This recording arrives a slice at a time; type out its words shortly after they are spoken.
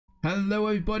Hello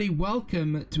everybody,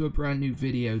 welcome to a brand new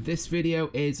video. This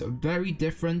video is very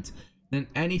different than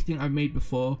anything I've made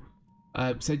before.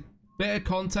 So bit of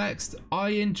context, I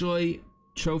enjoy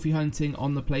trophy hunting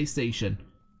on the PlayStation,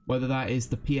 whether that is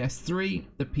the PS3,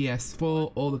 the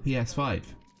PS4 or the PS5.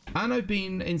 And I've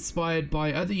been inspired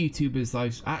by other YouTubers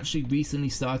I've actually recently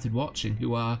started watching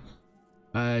who are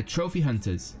trophy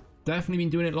hunters. Definitely been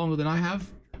doing it longer than I have.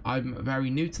 I'm very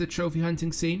new to the trophy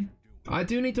hunting scene. I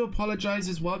do need to apologise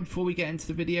as well before we get into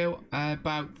the video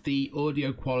about the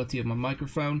audio quality of my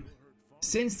microphone.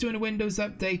 Since doing a Windows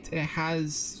update, it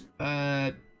has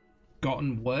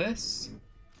gotten worse.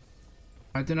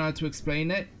 I don't know how to explain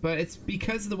it, but it's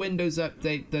because of the Windows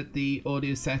update that the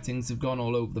audio settings have gone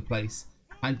all over the place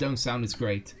and don't sound as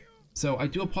great. So I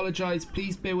do apologise,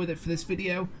 please bear with it for this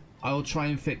video. I will try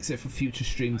and fix it for future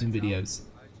streams and videos.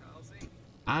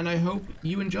 And I hope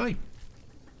you enjoy.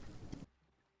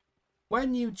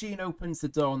 When Eugene opens the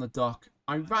door on the dock,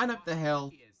 I ran up the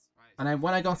hill, and then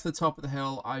when I got to the top of the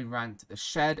hill, I ran to the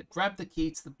shed, grabbed the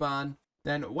key to the barn.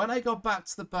 Then when I got back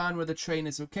to the barn where the train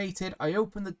is located, I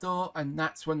opened the door, and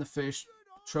that's when the first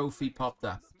trophy popped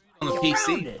up. On the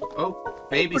PC. Oh,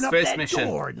 baby's first mission.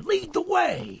 Door and lead the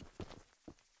way.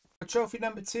 For trophy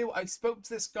number 2, I spoke to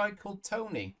this guy called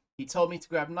Tony. He told me to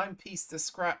grab 9 pieces of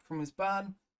scrap from his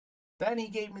barn. Then he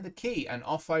gave me the key, and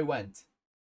off I went.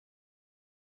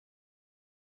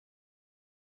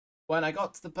 When I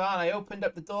got to the barn, I opened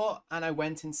up the door and I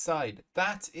went inside.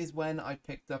 That is when I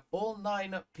picked up all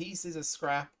 9 pieces of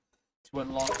scrap to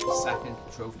unlock the second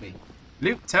trophy.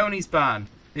 Loot Tony's barn.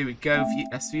 Here we go,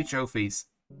 that's for your trophies.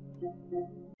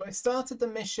 I started the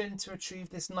mission to retrieve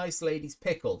this nice lady's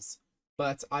pickles,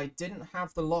 but I didn't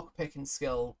have the lock-picking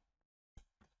skill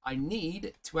I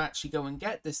need to actually go and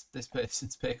get this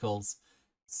person's pickles.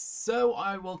 So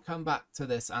I will come back to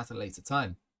this at a later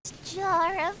time.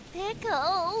 Jar of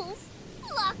pickles,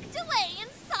 locked away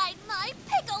inside my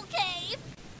pickle cave.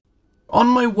 On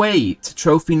my way to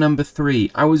trophy number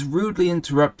 3, I was rudely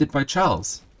interrupted by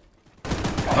Charles.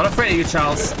 Not afraid of you,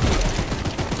 Charles.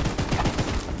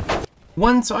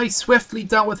 Once I swiftly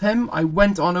dealt with him, I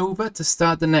went on over to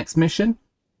start the next mission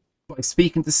by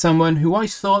speaking to someone who I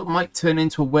thought might turn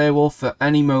into a werewolf at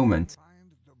any moment.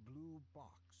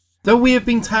 Though we have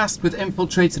been tasked with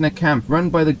infiltrating a camp run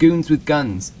by the goons with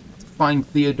guns to find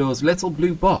Theodore's little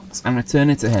blue box and return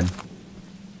it to him.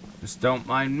 Just don't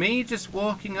mind me just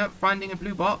walking up, finding a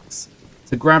blue box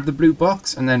to grab the blue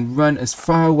box and then run as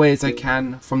far away as I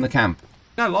can from the camp.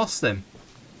 I lost him.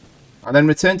 I then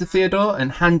return to Theodore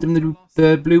and hand him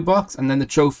the blue box, and then the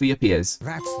trophy appears.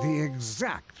 That's the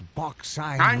exact box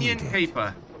I Canyon needed.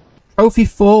 paper. Trophy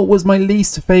 4 was my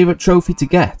least favourite trophy to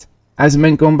get, as it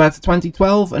meant going back to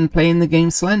 2012 and playing the game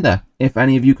Slender, if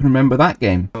any of you can remember that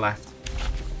game. Left.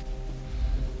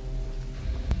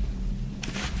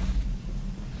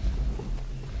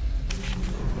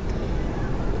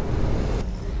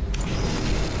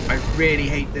 I really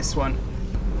hate this one.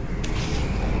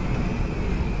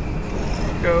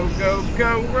 Go, go,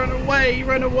 go, run away,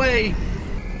 run away!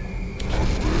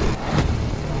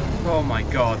 Oh my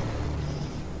god.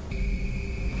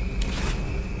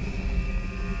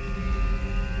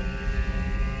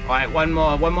 Alright, one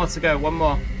more to go, one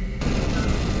more.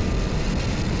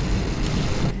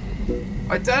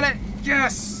 I done it!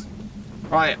 Yes!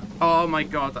 Right, oh my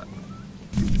god.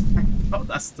 Oh,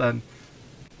 that's done.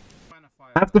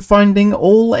 After finding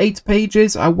all 8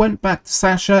 pages, I went back to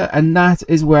Sasha, and that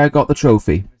is where I got the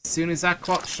trophy. As soon as that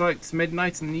clock strikes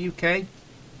midnight in the UK,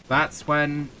 that's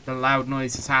when the loud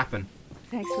noises happen.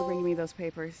 Thanks for bringing me those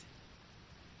papers.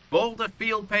 Boulder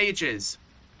Field pages.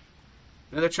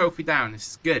 Another trophy down.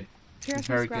 This is good. Cheers,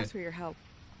 very Scraps, good. for your help.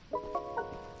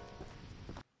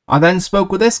 I then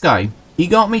spoke with this guy. He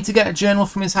got me to get a journal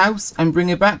from his house and bring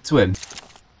it back to him.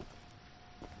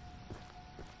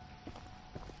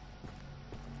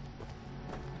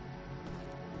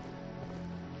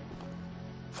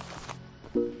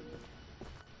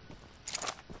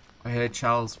 I heard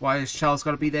Charles. Why has Charles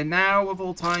got to be there now of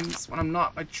all times when I'm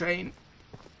not at my train?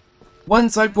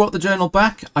 Once I brought the journal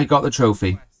back, I got the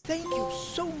trophy. Thank you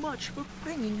so much for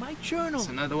bringing my journal. That's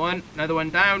another one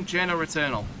down, journal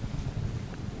returnal.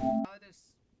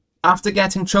 After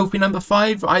getting trophy number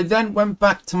 5, I then went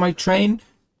back to my train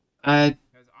and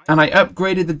I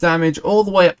upgraded the damage all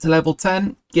the way up to level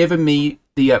 10, giving me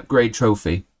the upgrade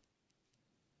trophy.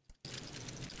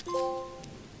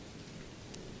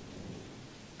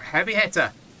 Heavy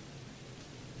hitter.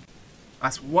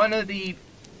 That's one of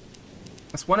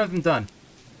them done.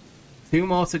 2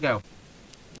 more to go.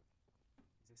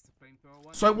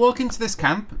 So I walk into this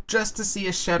camp just to see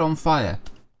a shed on fire.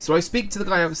 So I speak to the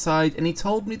guy outside and he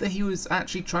told me that he was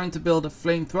actually trying to build a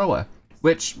flamethrower,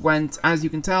 which went, as you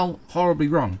can tell, horribly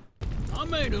wrong. I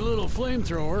made a little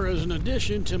flamethrower as an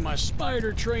addition to my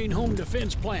spider train home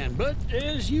defense plan, but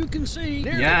as you can see,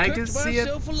 nearly I cooked can see it.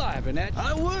 myself alive in that.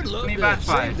 I would love to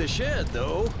backfire. save the shed,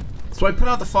 though. So I put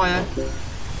out the fire.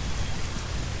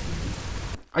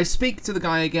 I speak to the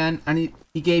guy again and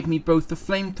he gave me both the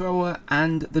flamethrower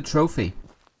and the trophy.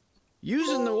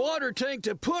 Using the water tank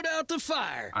to put out the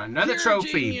fire. Another Pure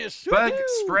trophy. genius. Bug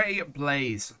Woohoo! spray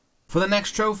blaze. For the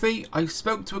next trophy, I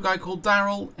spoke to a guy called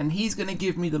Daryl, and he's going to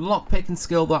give me the lockpicking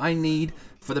skill that I need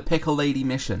for the Pickle Lady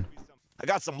mission. I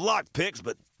got some lock picks,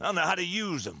 but I don't know how to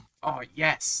use them. Oh,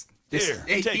 yes. Here,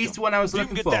 take He's 'em. the one I was You looking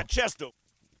can get for. that chest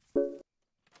open.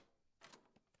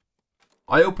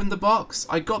 I opened the box,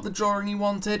 I got the drawing he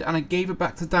wanted, and I gave it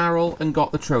back to Daryl and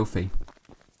got the trophy.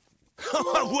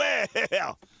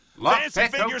 Well, fancy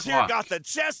fingers here got the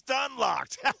chest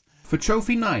unlocked. For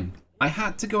trophy 9, I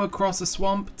had to go across a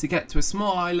swamp to get to a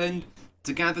small island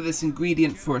to gather this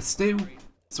ingredient for a stew.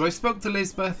 So I spoke to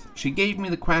Lisbeth, she gave me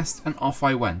the quest, and off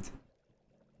I went.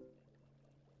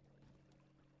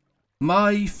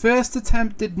 My first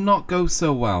attempt did not go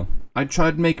so well. I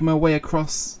tried making my way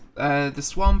across the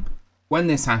swamp when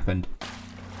this happened.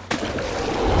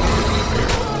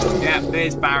 Yeah,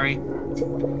 there's Barry.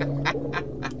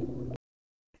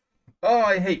 Oh,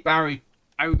 I hate Barry.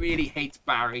 I really hate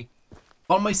Barry.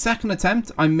 On my second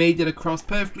attempt, I made it across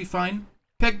perfectly fine,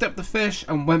 picked up the fish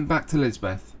and went back to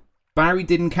Lisbeth. Barry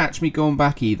didn't catch me going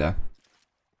back either.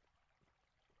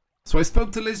 So I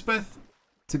spoke to Lisbeth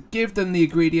to give them the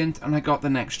ingredient and I got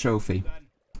the next trophy.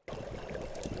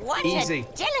 What Easy.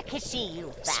 a delicacy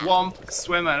you found. Swamp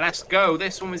swimmer, let's go.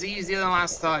 This one was easier than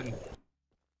last time.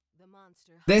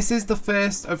 This is the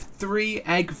first of 3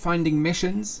 egg finding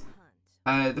missions.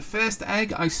 The first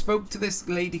egg, I spoke to this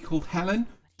lady called Helen.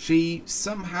 She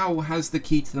somehow has the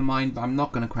key to the mine, but I'm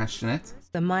not going to question it.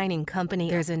 The mining company,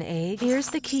 there's an egg. Here's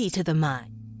the key to the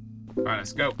mine. Alright,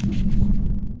 let's go.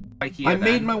 I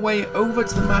made my way over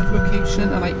to the map location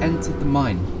and I entered the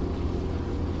mine.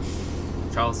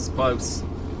 Charles is close.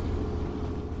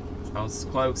 Charles is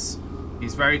close.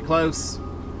 He's very close.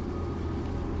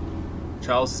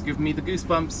 Charles is giving me the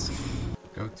goosebumps.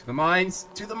 Go to the mines.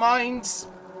 To the mines!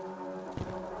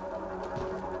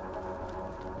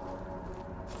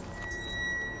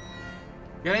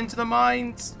 Get into the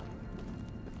mines!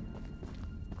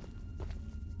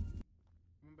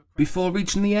 Before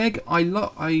reaching the egg, I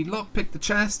lockpicked the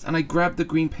chest and I grabbed the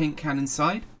green paint can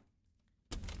inside.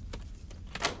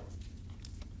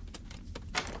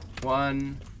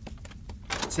 1,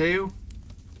 2.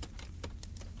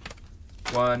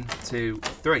 1, 2,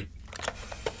 3.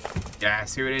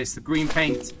 Yes, here it is, the green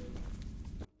paint.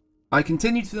 I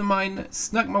continued to the mine,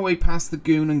 snuck my way past the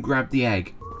goon and grabbed the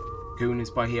egg. Goon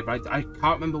is by here, but I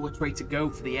can't remember which way to go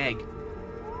for the egg.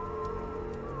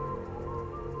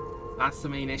 That's the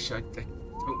main issue. I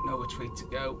don't know which way to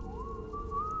go.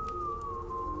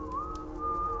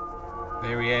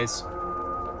 There he is.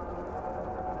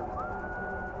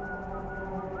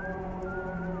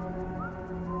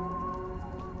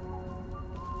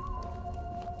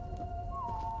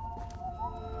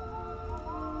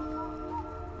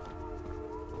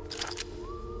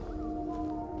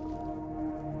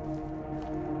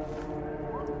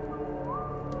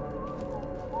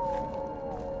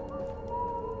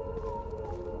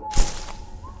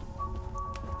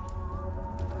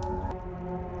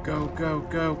 Go, go,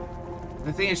 go.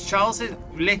 The thing is, Charles is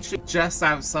literally just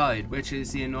outside, which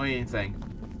is the annoying thing.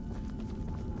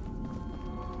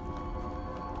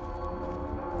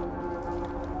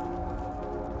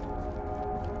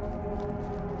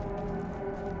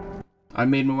 I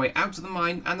made my way out of the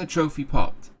mine and the trophy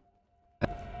popped.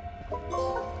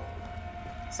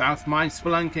 South Mine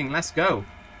spelunking, let's go.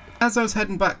 As I was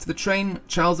heading back to the train,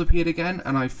 Charles appeared again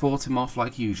and I fought him off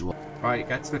like usual. Right,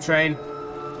 get to the train.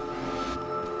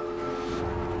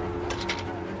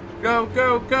 Go,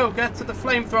 go, go! Get to the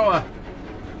flamethrower!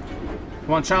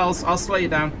 Come on, Charles, I'll slow you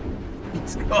down.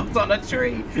 He's caught on a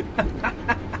tree!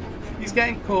 He's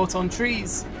getting caught on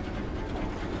trees!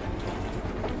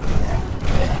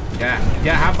 Yeah,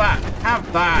 have that!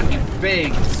 Have that, you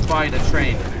big spider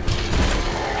train!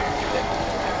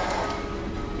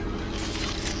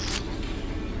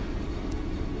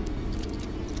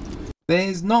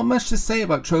 There's not much to say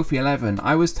about Trophy 11.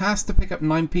 I was tasked to pick up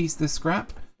 9 pieces of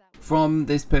scrap from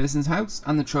this person's house,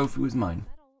 and the trophy was mine.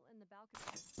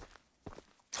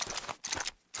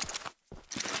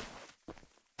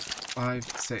 Five,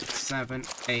 6, 7,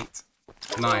 8,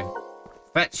 9.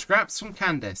 Fetch scraps from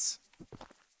Candice.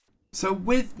 So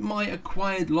with my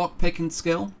acquired lockpicking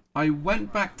skill, I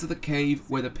went back to the cave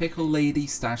where the pickle lady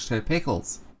stashed her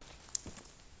pickles.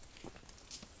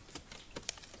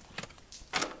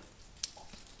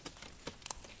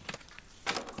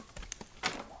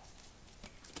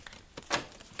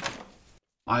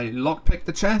 I lockpicked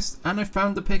the chest and I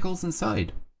found the pickles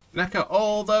inside. Look at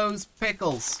all those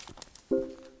pickles.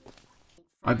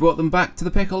 I brought them back to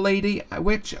the pickle lady,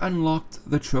 which unlocked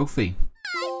the trophy.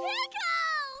 My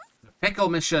pickles! Pickle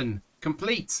mission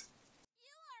complete. You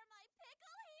are my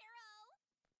pickle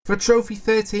hero! For trophy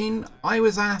 13, I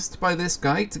was asked by this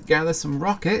guy to gather some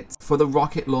rockets for the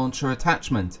rocket launcher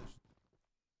attachment.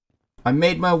 I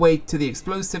made my way to the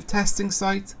explosive testing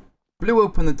site, blew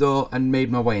open the door and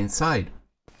made my way inside.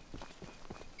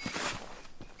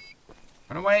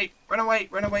 Run away, run away,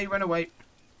 run away, run away.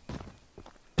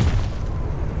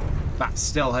 That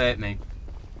still hurt me.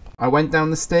 I went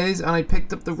down the stairs and I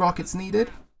picked up the rockets needed.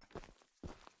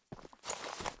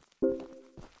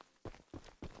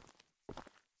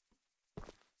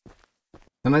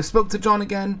 Then I spoke to John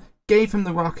again, gave him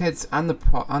the rockets, and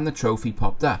the trophy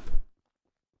popped up.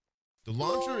 The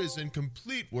launcher is in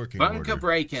complete working Bunker order.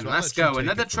 breaking, So let's I'll let go, you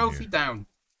take another it from trophy here. down.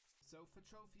 So for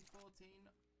trophy 14,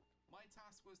 my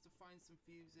task was to find some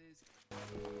fuses.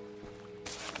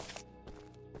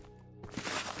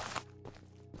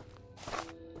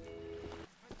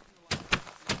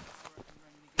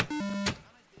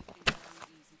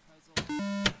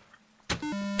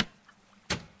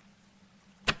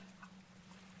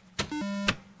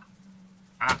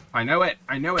 Ah, I know it,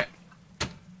 I know it.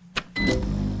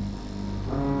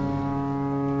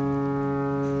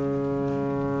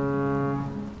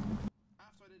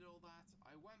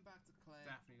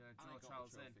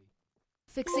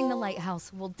 Fixing the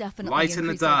lighthouse will definitely Light in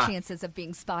the increase our dark. chances of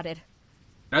being spotted.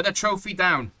 Another trophy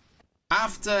down.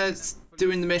 After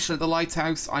doing the mission at the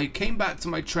lighthouse, I came back to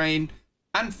my train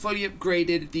and fully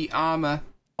upgraded the armor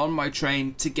on my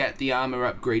train to get the armor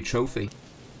upgrade trophy.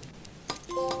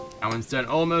 That one's done.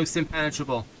 Almost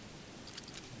impenetrable.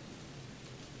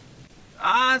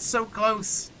 Ah, so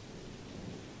close.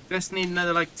 Just need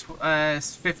another like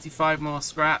 55 more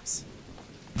scraps.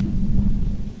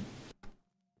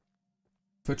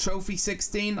 For trophy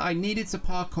 16, I needed to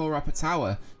parkour up a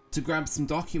tower to grab some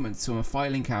documents from a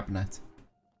filing cabinet.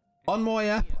 On my way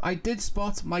up, I did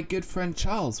spot my good friend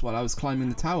Charles while I was climbing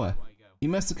the tower. He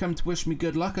must have come to wish me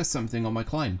good luck or something on my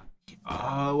climb.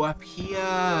 Oh, up here!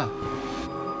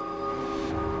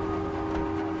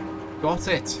 Got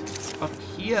it! Up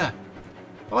here!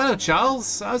 Oh, hello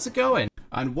Charles, how's it going?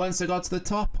 And once I got to the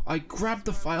top, I grabbed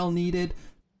the file needed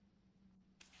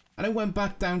and I went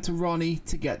back down to Ronnie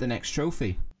to get the next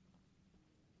trophy.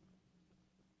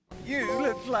 You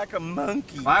look like a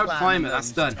monkey. Cloud climber,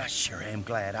 that's done. I sure am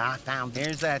glad I found.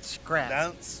 There's that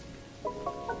scrap.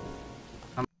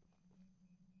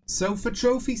 So for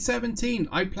trophy 17,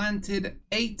 I planted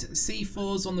 8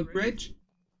 C4s on the bridge.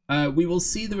 We will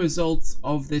see the results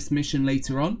of this mission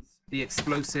later on. The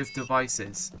explosive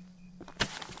devices.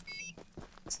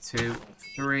 2,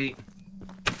 3,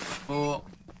 4,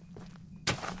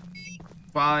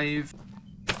 5,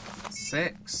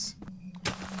 6,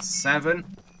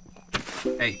 7,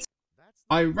 8.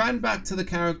 I ran back to the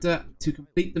character to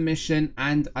complete the mission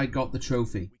and I got the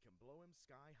trophy.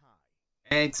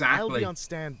 Exactly. I'll be on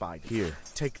standby. Here,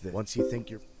 take this. Once you think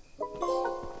you're...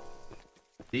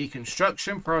 The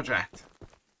construction project.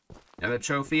 Another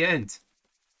trophy earned.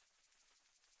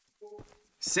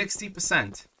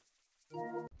 60%.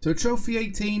 So trophy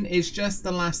 18 is just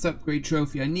the last upgrade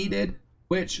trophy I needed,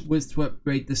 which was to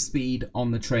upgrade the speed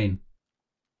on the train.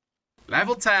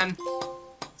 Level 10.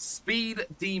 Speed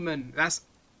Demon. That's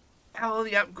all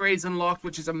the upgrades unlocked,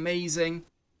 which is amazing.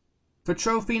 For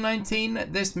trophy 19,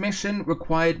 this mission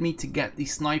required me to get the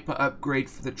sniper upgrade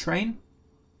for the train.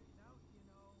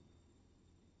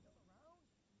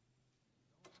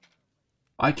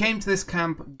 I came to this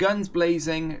camp guns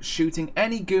blazing, shooting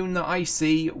any goon that I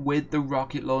see with the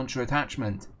rocket launcher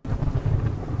attachment.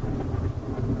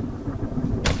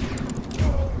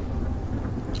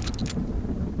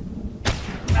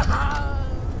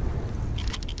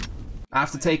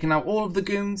 After taking out all of the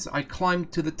goons, I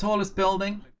climbed to the tallest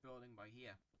building.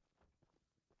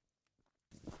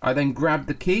 I then grabbed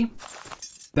the key.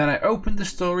 Then I opened the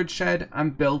storage shed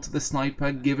and built the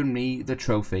sniper, giving me the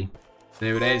trophy.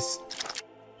 There it is.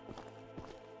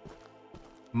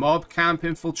 Mob camp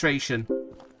infiltration.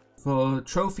 For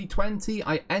trophy 20,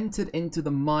 I entered into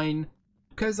the mine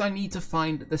because I need to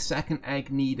find the second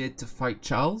egg needed to fight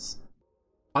Charles.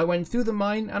 I went through the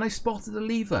mine and I spotted a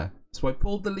lever. So I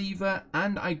pulled the lever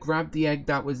and I grabbed the egg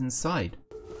that was inside.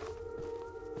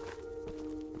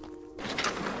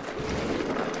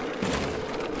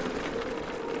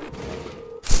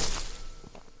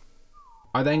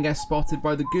 I then get spotted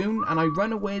by the goon, and I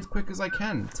run away as quick as I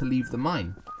can to leave the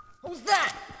mine. Who's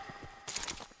that?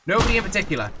 Nobody in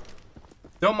particular.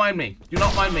 Don't mind me. Do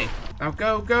not mind me. Now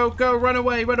go, go, go. Run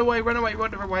away, run away, run away,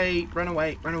 run away, run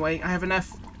away, run away. I have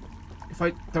enough. If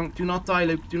I don't, do not die,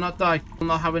 Luke. Do not die. I'll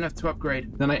not have enough to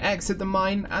upgrade. Then I exit the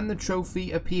mine, and the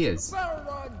trophy appears.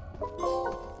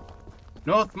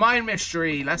 North Mine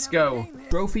Mystery. Let's go.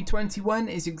 Trophy 21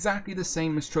 is exactly the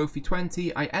same as Trophy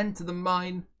 20. I enter the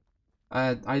mine.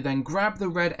 I then grab the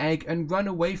red egg and run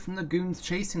away from the goons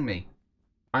chasing me.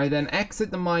 I then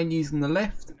exit the mine using the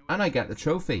lift, and I get the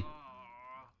trophy.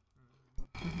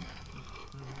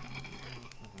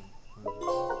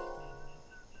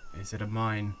 Is it a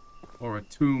mine or a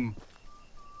tomb?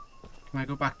 Can I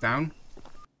go back down?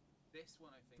 This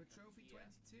one, I think. For Trophy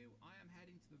 22, I am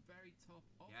heading to the very top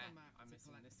of the map to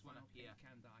collect this one up here.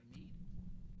 Can that I need.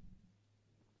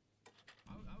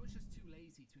 I was just too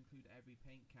lazy to include every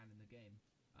paint can in the game,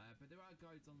 but there are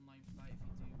guides online for that if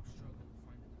you do struggle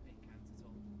finding the paint cans at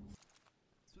all.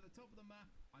 So at the top of the map,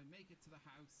 I make it to the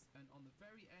house, and on the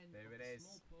very end there it is,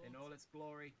 in all its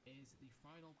glory, is the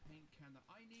final paint can that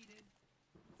I needed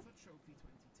for Trophy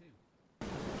 22.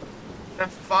 The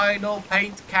final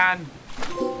paint can.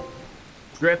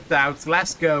 Dripped out.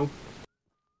 Let's go.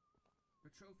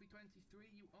 For Trophy 23,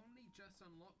 you only just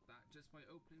unlock that just by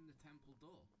opening the temple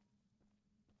door.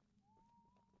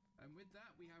 And with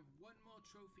that, we have one more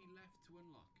trophy left to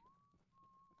unlock.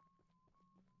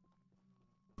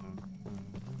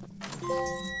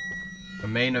 The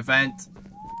main event.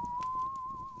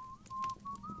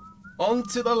 On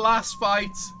to the last fight.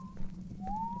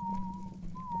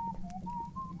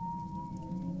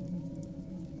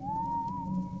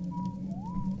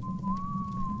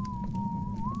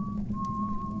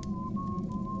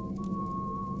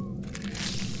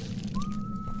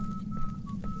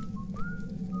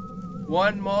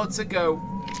 One more to go.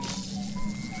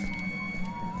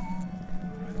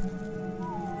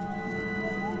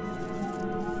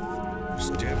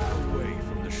 Step away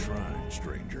from the shrine,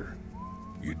 stranger.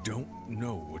 You don't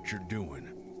know what you're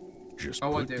doing. Just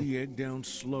put the egg down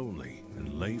slowly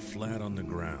and lay flat on the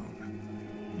ground.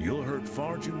 You'll hurt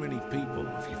far too many people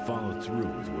if you follow through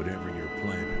with whatever you're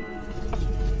planning.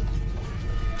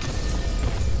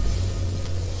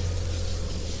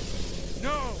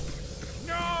 No!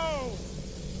 No!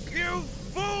 You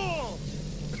fool!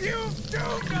 You've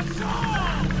doomed us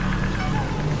all!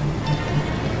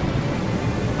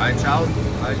 Hi, Charles.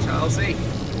 Hi, Chelsea.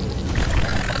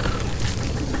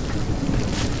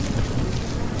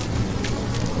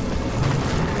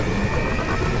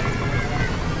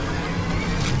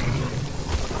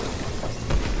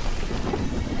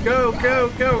 Go, go,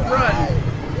 go, run!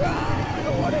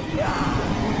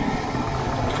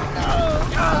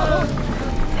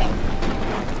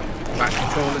 Back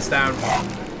controllers down.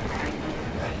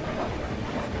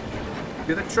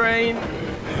 To the train.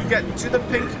 Get to the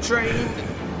pink train.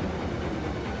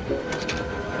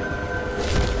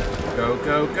 Go,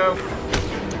 go, go.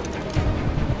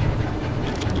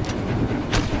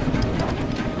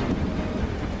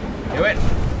 Do it.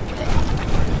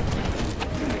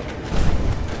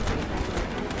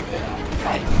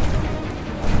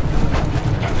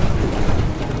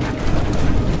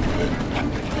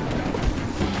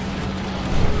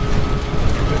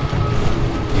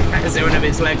 Is it one of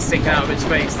his legs sticking out of his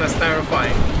face? That's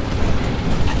terrifying.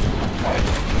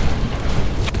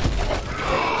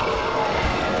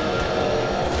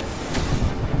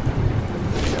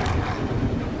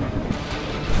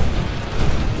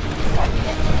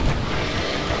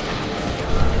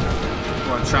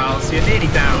 Come on, Charles, you're nearly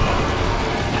down.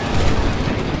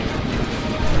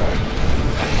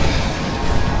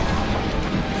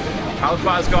 How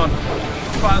far's gone?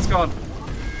 How far's gone?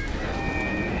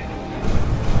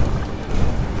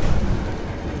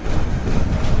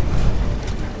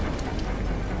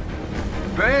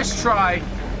 First try,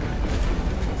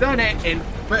 done it in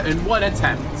one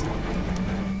attempt.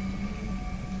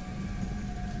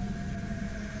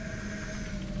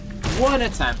 One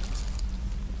attempt.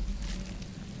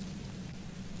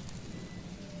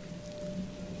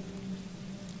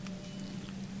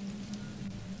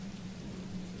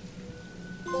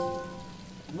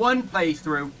 One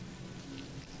playthrough.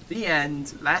 The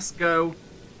end. Let's go.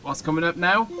 What's coming up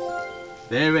now?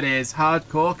 There it is.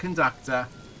 Hardcore Conductor.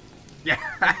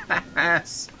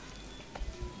 Yes!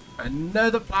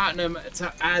 Another platinum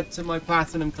to add to my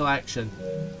platinum collection.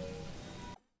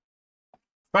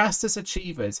 Fastest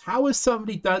achievers. How has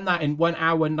somebody done that in 1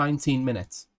 hour and 19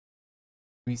 minutes?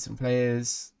 Recent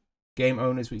players, game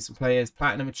owners, recent players,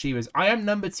 platinum achievers. I am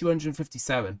number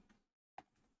 257.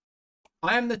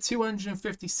 I am the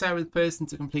 257th person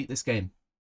to complete this game.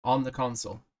 on the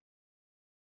console.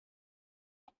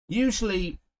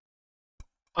 Usually,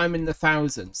 I'm in the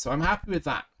thousands, so I'm happy with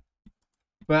that.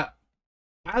 But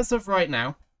as of right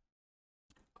now,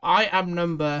 I am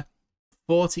number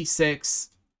 46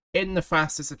 in the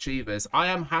fastest achievers. I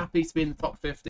am happy to be in the top 50.